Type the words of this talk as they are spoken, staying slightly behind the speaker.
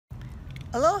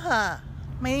Aloha!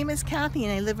 My name is Kathy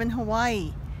and I live in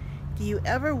Hawaii. Do you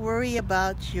ever worry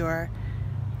about your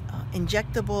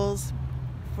injectables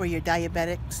for your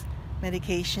diabetics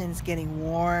medications getting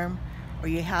warm, or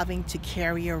you're having to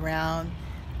carry around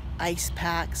ice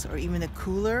packs or even a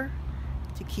cooler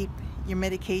to keep your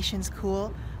medications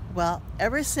cool? Well,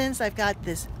 ever since I've got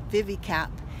this Vivicap,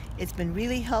 it's been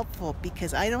really helpful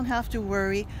because I don't have to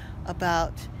worry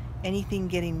about anything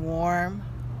getting warm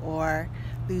or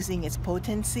losing its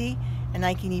potency, and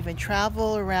I can even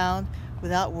travel around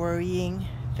without worrying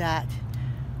that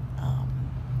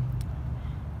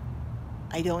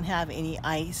I don't have any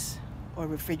ice or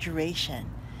refrigeration.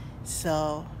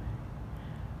 So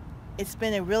it's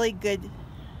been a really good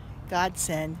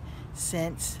godsend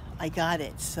since I got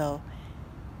it. So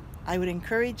I would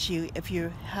encourage you, if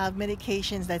you have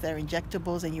medications that are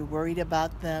injectables and you're worried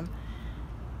about them,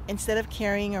 instead of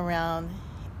carrying around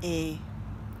a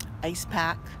ice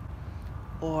pack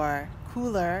or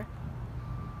cooler,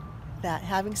 that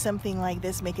having something like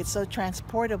this make it so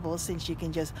transportable, since you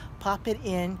can just pop it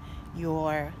in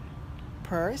your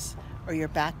purse or your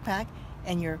backpack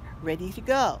and you're ready to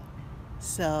go.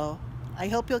 So I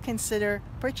hope you'll consider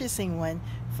purchasing one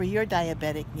for your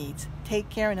diabetic needs. Take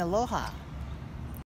care and aloha.